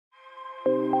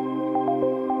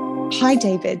Hi,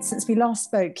 David. Since we last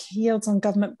spoke, yields on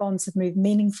government bonds have moved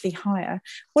meaningfully higher.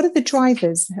 What are the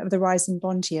drivers of the rise in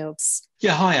bond yields?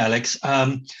 Yeah, hi, Alex.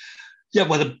 Well,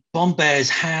 the bond bears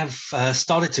have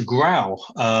started to growl.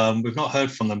 We've not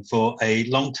heard from them for a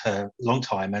long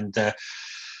time, and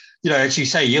as you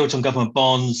say, yields on government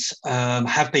bonds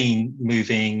have been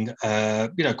moving,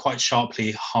 quite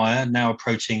sharply higher, now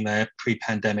approaching their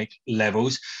pre-pandemic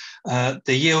levels. The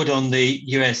yield on the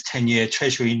US 10-year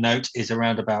Treasury note is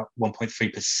around about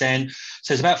 1.3%.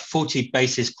 So it's about 40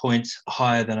 basis points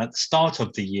higher than at the start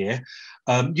of the year.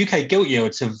 UK gilt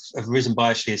yields have risen by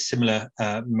actually a similar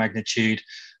magnitude.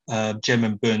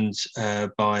 German bonds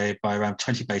by around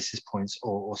 20 basis points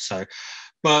or so.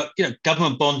 But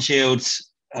government bond yields,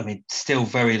 I mean, still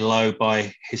very low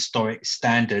by historic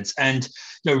standards. And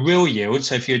real yields,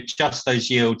 so if you adjust those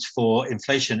yields for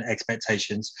inflation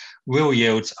expectations, real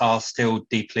yields are still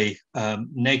deeply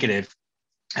negative.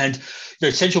 And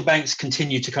central banks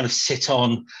continue to kind of sit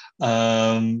on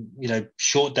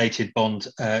short-dated bond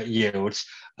yields.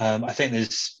 I think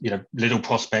there's little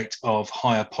prospect of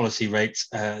higher policy rates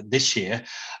this year,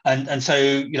 and so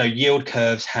yield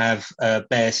curves have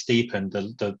bear steepened.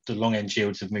 The long end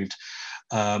yields have moved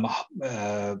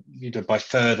by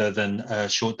further than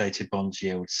short-dated bond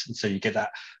yields, and so you get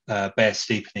that bear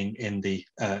steepening in the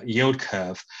yield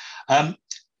curve.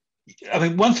 I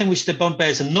mean, one thing which the bond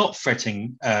bears are not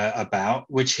fretting about,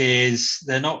 which is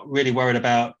they're not really worried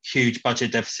about huge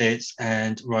budget deficits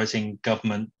and rising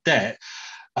government debt.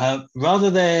 Rather,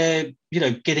 they're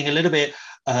getting a little bit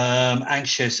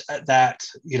anxious that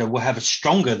we'll have a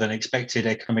stronger than expected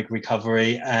economic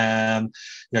recovery,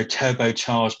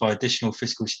 turbocharged by additional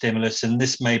fiscal stimulus, and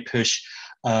this may push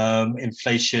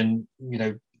inflation,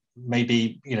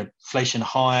 maybe inflation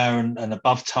higher and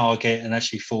above target, and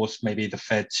actually force maybe the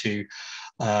Fed to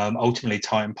ultimately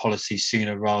tighten policy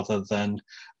sooner rather than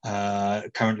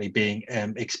currently being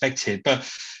expected. But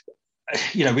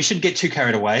we shouldn't get too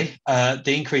carried away.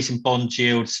 The increase in bond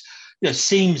yields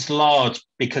seems large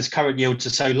because current yields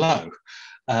are so low.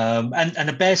 And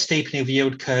a bear steepening of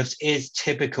yield curves is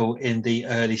typical in the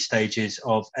early stages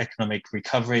of economic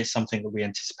recovery. It's something that we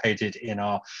anticipated in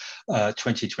our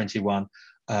 2021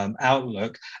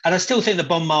 outlook. And I still think the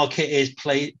bond market is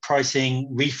pricing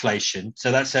reflation.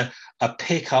 So that's a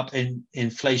pickup in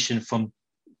inflation from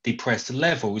depressed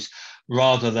levels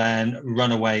rather than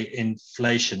runaway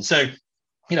inflation. So,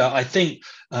 I think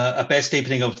a bear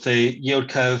steepening of the yield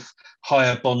curve,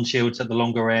 higher bond yields at the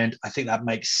longer end, I think that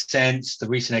makes sense. The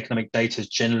recent economic data has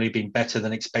generally been better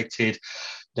than expected.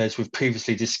 As we've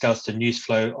previously discussed, the news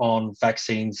flow on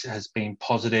vaccines has been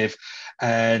positive,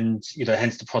 and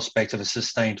hence the prospect of a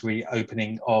sustained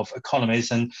reopening of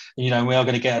economies. And we are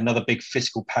going to get another big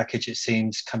fiscal package, it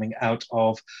seems, coming out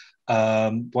of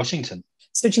Washington.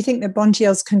 So, do you think that bond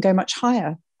yields can go much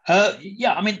higher?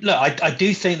 I mean, look, I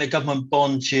do think that government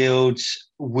bond yields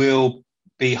will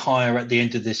be higher at the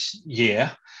end of this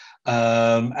year.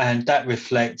 And that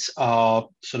reflects our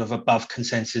sort of above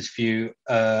consensus view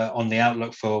on the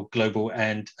outlook for global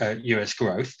and US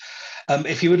growth.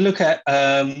 If you would look at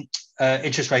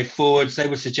interest rate forwards, they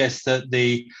would suggest that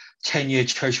the 10-year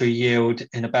Treasury yield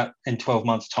in 12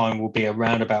 months' time will be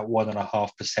around about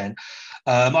 1.5%.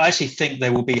 I actually think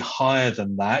they will be higher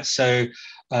than that. So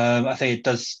I think it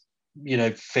does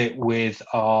fit with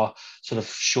our sort of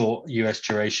short US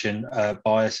duration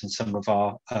bias and some of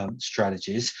our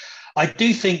strategies. I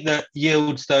do think that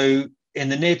yields, though, in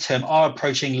the near term are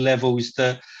approaching levels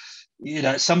that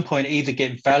at some point either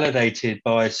get validated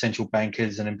by central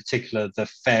bankers and in particular the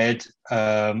Fed,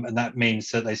 and that means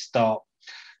that they start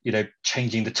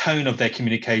changing the tone of their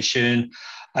communication.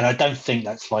 And I don't think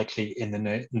that's likely in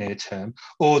the near term.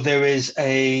 Or there is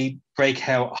a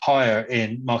breakout higher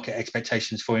in market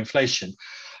expectations for inflation.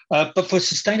 But for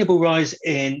sustainable rise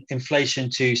in inflation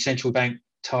to central bank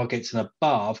targets and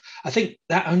above, I think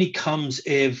that only comes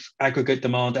if aggregate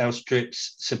demand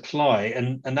outstrips supply.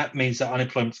 And that means that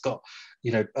unemployment's got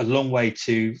a long way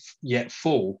to yet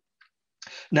fall.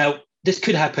 Now, this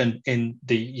could happen in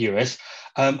the US.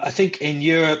 I think in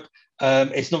Europe,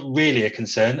 it's not really a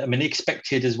concern. I mean,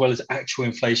 expected as well as actual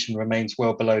inflation remains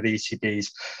well below the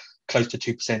ECB's close to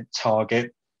 2%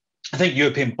 target. I think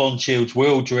European bond yields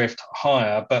will drift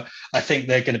higher, but I think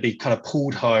they're going to be kind of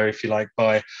pulled higher, if you like,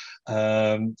 by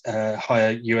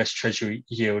higher US Treasury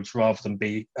yields rather than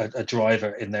be a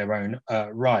driver in their own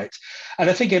right.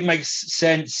 And I think it makes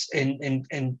sense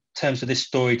in terms of this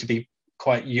story to be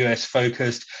quite US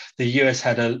focused. The US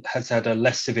has had a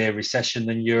less severe recession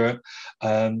than Europe.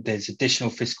 There's additional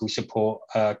fiscal support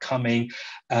coming.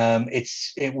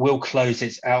 It will close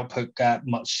its output gap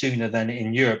much sooner than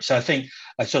in Europe. So I think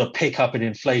a sort of pickup in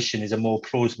inflation is a more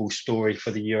plausible story for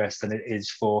the US than it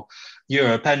is for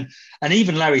Europe. And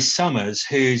even Larry Summers,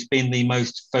 who's been the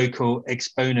most vocal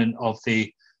exponent of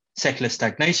the secular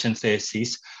stagnation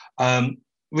thesis,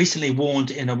 recently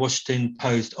warned in a Washington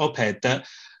Post op-ed that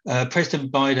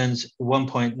President Biden's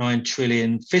 $1.9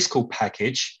 trillion fiscal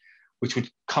package, which would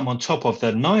come on top of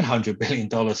the $900 billion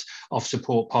of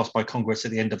support passed by Congress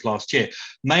at the end of last year,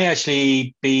 may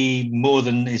actually be more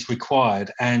than is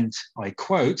required. And I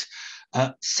quote,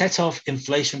 set off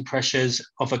inflation pressures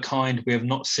of a kind we have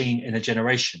not seen in a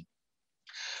generation.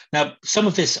 Now, some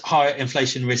of this higher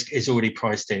inflation risk is already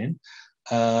priced in.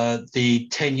 The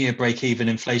 10-year break-even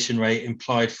inflation rate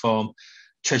implied from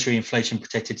Treasury inflation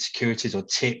protected securities, or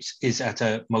TIPS, is at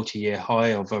a multi-year high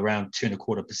of around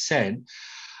 2.25%.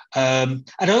 And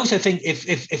I also think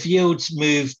if yields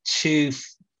move too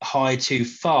high too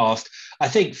fast, I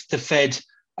think the Fed,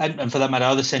 and for that matter,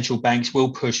 other central banks,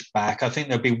 will push back. I think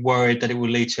they'll be worried that it will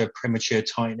lead to a premature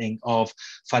tightening of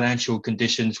financial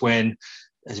conditions when,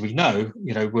 as we know,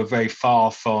 we're very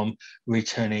far from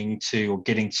returning to or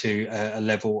getting to a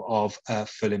level of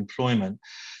full employment.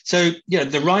 So,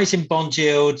 the rise in bond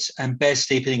yields and bear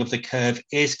steepening of the curve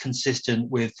is consistent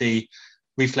with the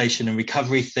reflation and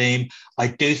recovery theme. I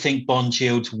do think bond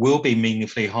yields will be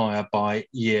meaningfully higher by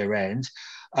year end.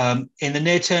 In the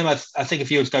near term, I think if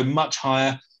yields go much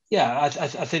higher, I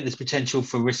think there's potential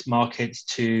for risk markets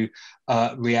to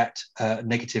react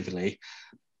negatively.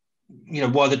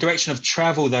 While the direction of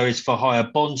travel, though, is for higher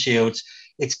bond yields,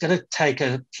 it's going to take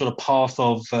a sort of path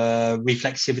of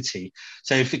reflexivity.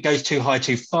 So if it goes too high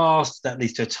too fast, that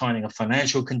leads to a tightening of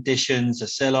financial conditions, a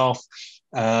sell-off.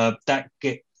 That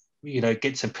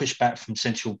gets a pushback from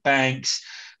central banks.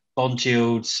 Bond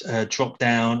yields drop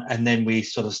down, and then we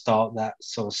sort of start that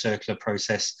sort of circular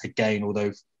process again,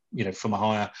 although from a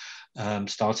higher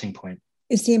starting point.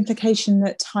 Is the implication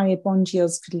that higher bond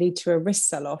yields could lead to a risk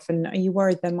sell-off? And are you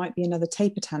worried there might be another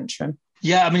taper tantrum?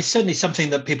 Yeah, it's certainly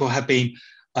something that people have been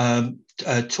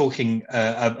talking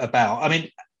about.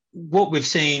 What we've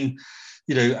seen,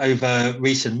 over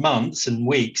recent months and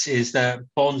weeks is that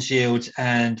bond yields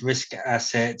and risk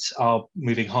assets are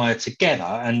moving higher together.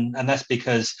 And that's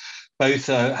because both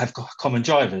have common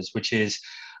drivers, which is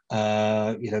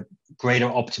greater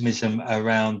optimism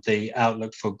around the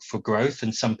outlook for growth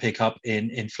and some pickup in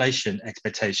inflation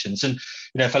expectations. And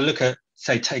if I look at,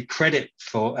 say, take credit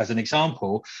as an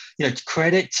example,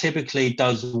 credit typically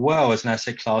does well as an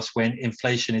asset class when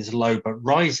inflation is low but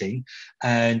rising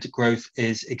and growth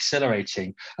is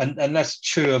accelerating. And that's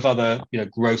true of other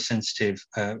growth sensitive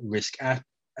risk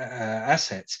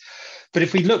assets. But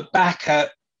if we look back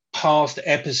at past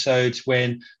episodes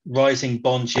when rising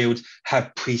bond yields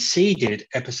have preceded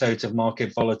episodes of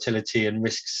market volatility and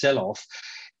risk sell-off,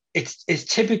 it's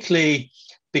typically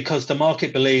because the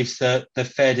market believes that the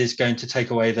Fed is going to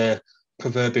take away the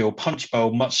proverbial punch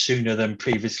bowl much sooner than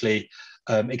previously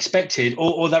expected,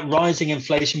 or that rising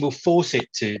inflation will force it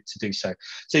to do so.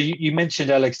 So you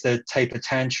mentioned, Alex, the taper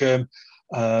tantrum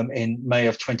in May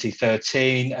of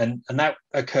 2013, and that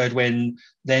occurred when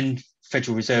then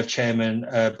Federal Reserve Chairman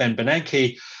Ben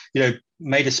Bernanke,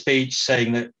 made a speech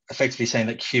effectively saying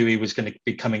that QE was going to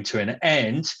be coming to an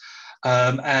end,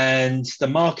 and the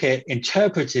market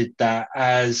interpreted that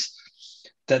as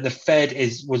that the Fed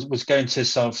was going to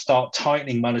sort of start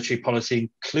tightening monetary policy,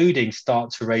 including start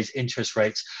to raise interest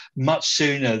rates much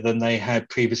sooner than they had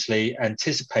previously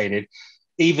anticipated,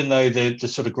 even though the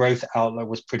sort of growth outlook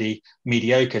was pretty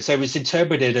mediocre. So it was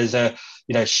interpreted as a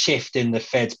shift in the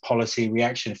Fed's policy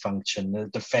reaction function.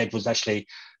 The Fed was actually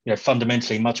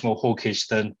fundamentally much more hawkish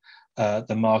than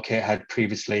the market had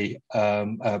previously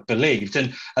believed.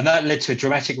 And that led to a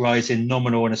dramatic rise in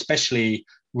nominal and especially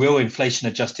real inflation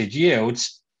adjusted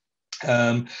yields.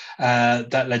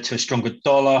 That led to a stronger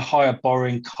dollar, higher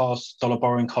borrowing costs, dollar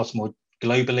borrowing costs more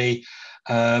globally.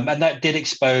 And that did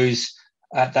expose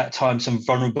at that time some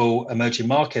vulnerable emerging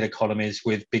market economies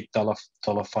with big dollar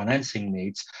financing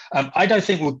needs. I don't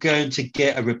think we're going to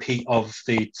get a repeat of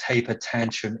the taper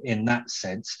tantrum in that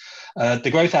sense. The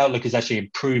growth outlook is actually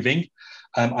improving.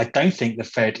 I don't think the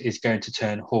Fed is going to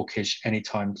turn hawkish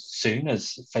anytime soon,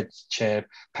 as Fed Chair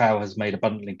Powell has made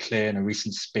abundantly clear in a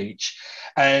recent speech.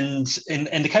 And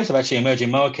in the case of actually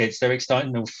emerging markets, their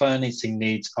external financing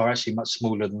needs are actually much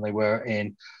smaller than they were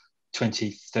in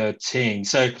 2013.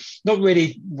 So not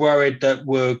really worried that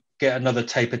we'll get another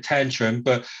taper tantrum,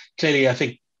 but clearly I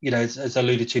think as I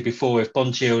alluded to before, if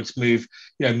bond yields move,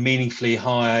 meaningfully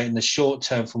higher in the short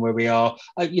term from where we are,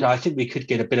 I think we could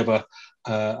get a bit of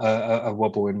a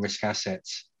wobble in risk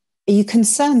assets. Are you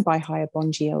concerned by higher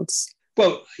bond yields?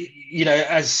 Well,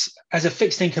 as a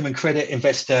fixed income and credit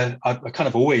investor, I kind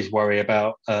of always worry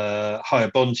about higher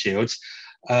bond yields.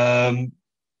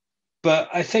 But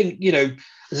I think, as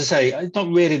I say, not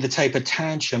really the taper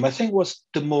tantrum. I think what's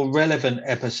the more relevant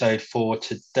episode for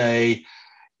today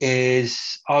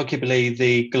is arguably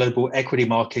the global equity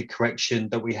market correction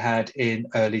that we had in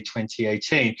early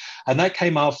 2018. And that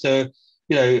came after,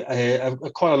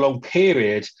 quite a long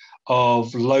period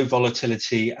of low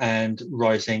volatility and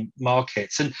rising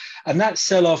markets. And that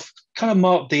sell-off kind of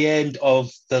marked the end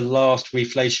of the last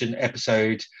reflation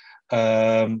episode,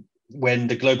 when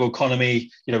the global economy,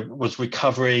 was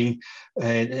recovering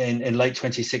in late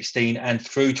 2016 and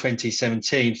through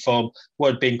 2017 from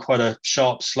what had been quite a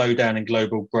sharp slowdown in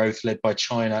global growth led by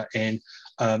China in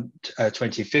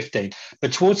 2015.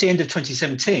 But towards the end of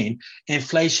 2017,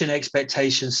 inflation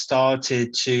expectations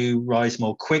started to rise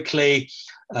more quickly.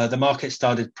 The market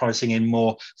started pricing in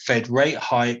more Fed rate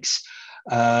hikes.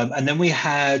 And then we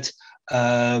had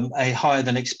a higher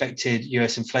than expected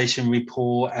US inflation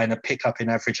report and a pickup in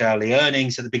average hourly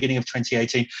earnings at the beginning of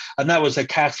 2018. And that was a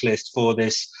catalyst for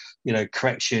this,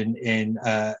 correction in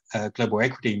global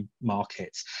equity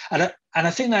markets. And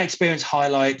I think that experience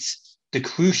highlights the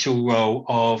crucial role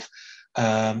of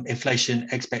inflation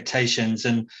expectations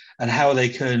and how they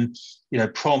can,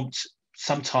 prompt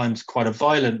sometimes quite a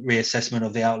violent reassessment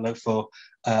of the outlook for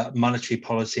monetary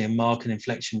policy and mark an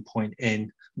inflection point in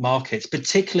markets,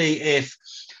 particularly if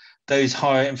those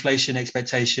higher inflation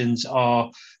expectations are,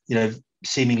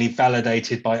 seemingly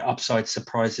validated by upside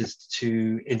surprises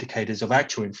to indicators of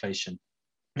actual inflation.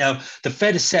 Now, the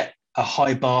Fed has set a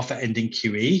high bar for ending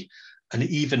QE, an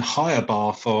even higher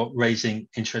bar for raising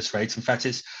interest rates. In fact,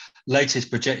 its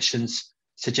latest projections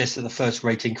suggest that the first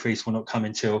rate increase will not come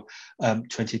until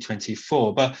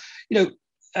 2024. But,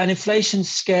 an inflation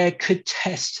scare could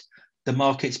test the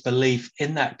market's belief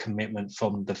in that commitment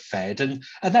from the Fed. And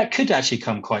that could actually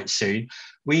come quite soon.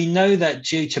 We know that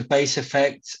due to base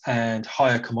effects and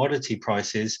higher commodity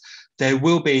prices, there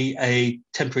will be a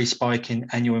temporary spike in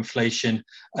annual inflation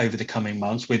over the coming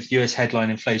months, with US headline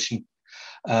inflation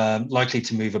likely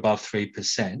to move above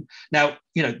 3%. Now,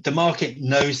 the market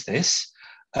knows this.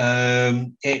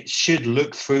 It should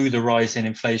look through the rise in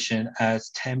inflation as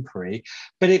temporary,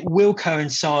 but it will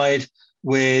coincide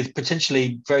with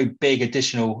potentially very big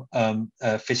additional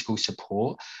fiscal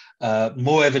support,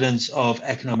 more evidence of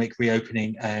economic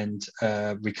reopening and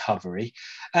recovery.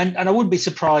 And I wouldn't be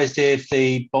surprised if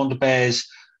the bond bears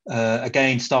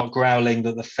again start growling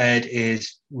that the Fed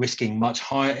is risking much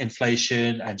higher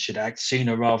inflation and should act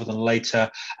sooner rather than later.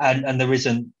 And there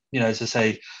isn't, as I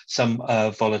say, some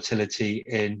volatility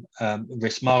in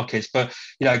risk markets. But,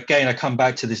 again, I come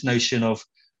back to this notion of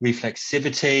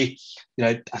reflexivity.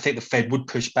 I think the Fed would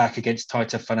push back against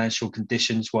tighter financial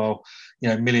conditions while,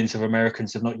 millions of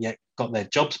Americans have not yet got their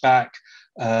jobs back.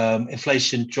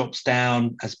 Inflation drops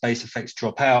down as base effects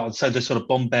drop out. And so the sort of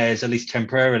bond bears, at least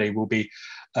temporarily, will be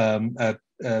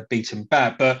beaten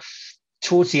back. But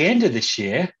towards the end of this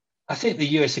year, I think the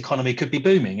US economy could be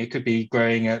booming. It could be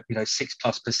growing at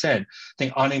 6+%. I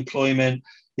think unemployment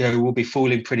will be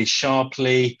falling pretty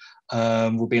sharply.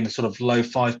 Will be in the sort of low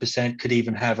 5%, could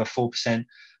even have a 4%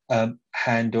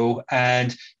 handle.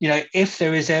 And if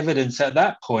there is evidence at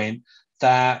that point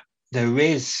that there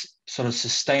is sort of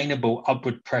sustainable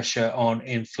upward pressure on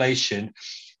inflation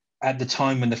at the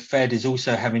time when the Fed is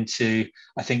also having to,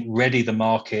 I think, ready the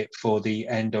market for the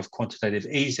end of quantitative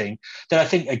easing, then I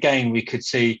think, again, we could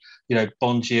see,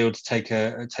 bond yields take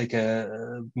a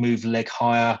move leg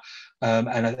higher.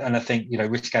 And I think,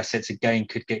 risk assets, again,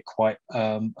 could get quite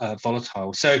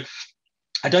volatile. So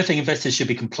I don't think investors should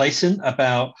be complacent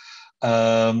about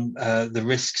the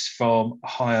risks from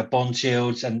higher bond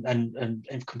yields and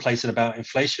complacent about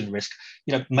inflation risk.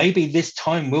 Maybe this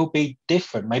time will be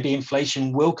different. Maybe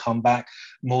inflation will come back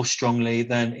more strongly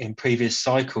than in previous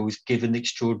cycles, given the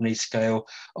extraordinary scale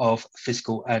of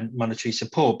fiscal and monetary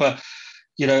support. But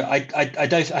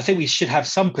I think we should have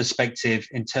some perspective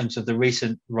in terms of the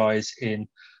recent rise in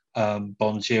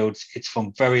bond yields. It's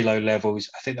from very low levels.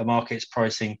 I think the market's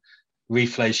pricing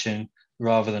reflation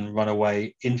rather than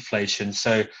runaway inflation.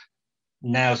 So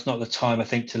now's not the time, I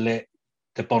think, to let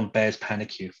the bond bears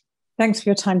panic you. Thanks for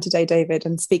your time today, David,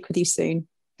 and speak with you soon.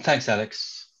 Thanks,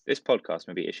 Alex. This podcast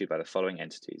may be issued by the following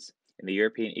entities: in the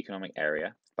European Economic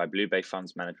Area, by by Blue Bay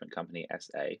Funds Management Company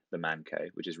SA, the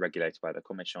ManCo, which is regulated by the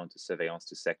Commission de Surveillance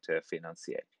du Secteur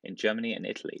Financier. In Germany and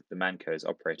Italy, the ManCo is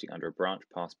operating under a branch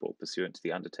passport pursuant to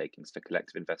the Undertakings for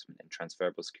Collective Investment in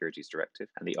Transferable Securities Directive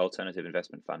and the Alternative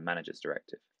Investment Fund Managers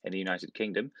Directive. In the United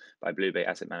Kingdom, by Blue Bay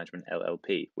Asset Management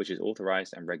LLP, which is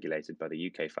authorised and regulated by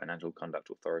the UK Financial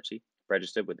Conduct Authority,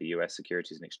 registered with the US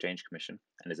Securities and Exchange Commission,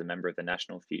 and is a member of the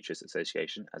National Futures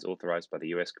Association as authorized by the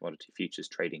US Commodity Futures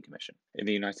Trading Commission. In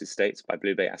the United States, by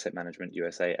Blue Bay Asset Management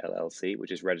USA LLC,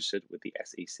 which is registered with the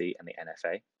SEC and the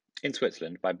NFA. In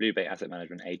Switzerland, by Blue Bay Asset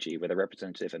Management AG, where the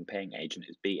representative and paying agent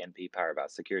is BNP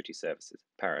Paribas Security Services,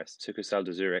 Paris, Succursale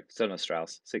de Zurich,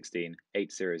 Sonnenstrasse 16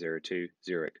 8002,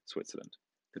 Zurich, Switzerland.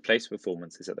 The place of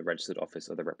performance is at the registered office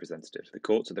of the representative. The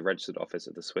courts of the registered office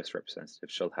of the Swiss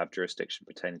representative shall have jurisdiction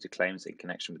pertaining to claims in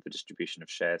connection with the distribution of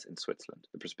shares in Switzerland.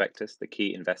 The prospectus, the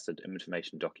key invested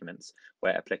information documents,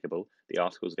 where applicable, the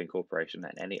articles of incorporation,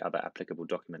 and any other applicable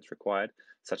documents required,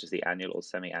 such as the annual or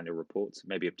semi-annual reports,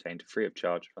 may be obtained free of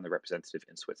charge from the representative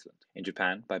in Switzerland. In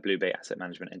Japan, by Blue Bay Asset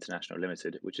Management International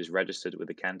Limited, which is registered with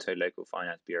the Kanto Local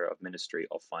Finance Bureau of Ministry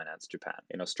of Finance, Japan.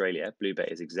 In Australia, Blue Bay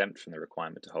is exempt from the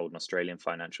requirement to hold an Australian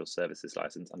financial services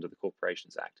license under the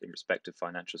Corporations Act in respect of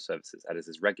financial services as it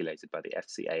is regulated by the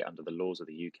FCA under the laws of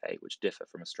the UK, which differ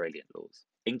from Australian laws.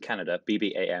 In Canada,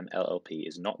 BBAM LLP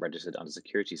is not registered under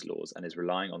securities laws and is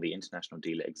relying on the international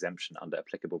dealer exemption under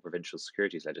applicable provincial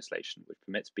securities legislation, which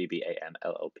permits BBAM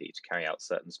LLP to carry out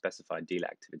certain specified dealer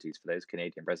activities for those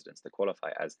Canadian residents that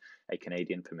qualify as a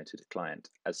Canadian permitted client,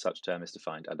 as such term is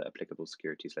defined under applicable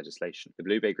securities legislation. The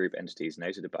Blue Bay Group entities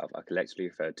noted above are collectively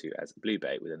referred to as Blue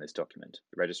Bay within this document.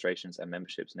 The registrations and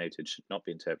memberships noted should not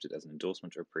be interpreted as an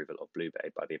endorsement or approval of Blue Bay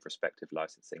by the respective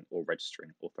licensing or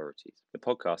registering authorities. The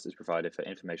podcast is provided for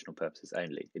informational purposes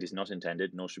only. It is not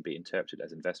intended nor should be interpreted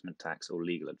as investment, tax, or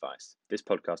legal advice. This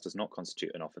podcast does not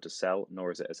constitute an offer to sell,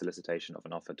 nor is it a solicitation of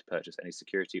an offer to purchase any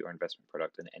security or investment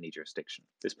product in any jurisdiction.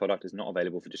 This product is not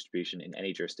available for distribution in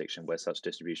any jurisdiction where such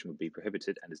distribution would be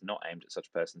prohibited and is not aimed at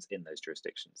such persons in those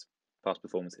jurisdictions. Past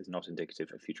performance is not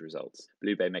indicative of future results.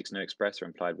 Blue Bay makes no express or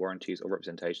implied warranties or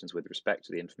representations with respect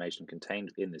to the information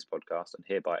contained in this podcast and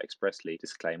hereby expressly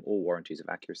disclaim all warranties of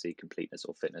accuracy, completeness,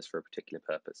 or fitness for a particular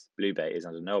purpose. Blue Bay is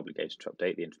under no obligation to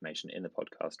update the information in the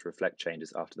podcast to reflect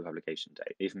changes after the publication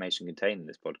date. The information contained in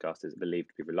this podcast is believed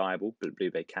to be reliable, but Blue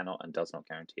Bay cannot and does not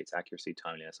guarantee its accuracy,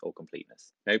 timeliness, or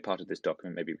completeness. No part of this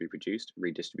document may be reproduced,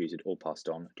 redistributed, or passed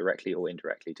on, directly or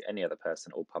indirectly, to any other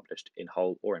person or published in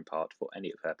whole or in part for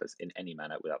any purpose in any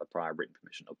manner without the prior written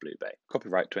permission of Blue Bay.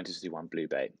 Copyright 2021 Blue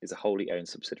Bay is a wholly owned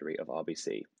subsidiary of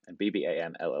RBC, and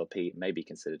BBAM LLP may be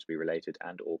considered to be related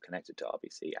and or connected to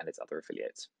RBC and its other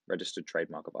affiliates. Registered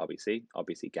trademark of RBC.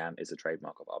 RBC GAM is a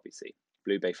trademark of RBC.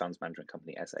 Blue Bay Funds Management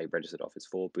Company SA, registered office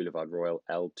 4, Boulevard Royal,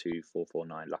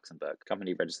 L2449, Luxembourg.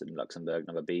 Company registered in Luxembourg,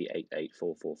 number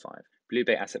B88445. Blue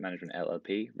Bay Asset Management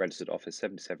LLP, registered office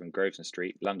 77 Grosvenor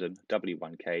Street, London,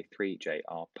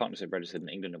 W1K3JR. Partnership registered in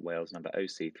England and Wales, number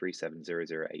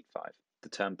OC370085. The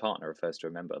term partner refers to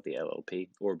a member of the LLP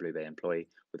or a Blue Bay employee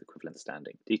with equivalent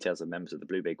standing. Details of members of the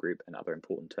Blue Bay Group and other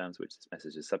important terms which this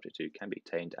message is subject to can be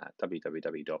obtained at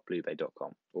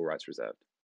www.bluebay.com. All rights reserved.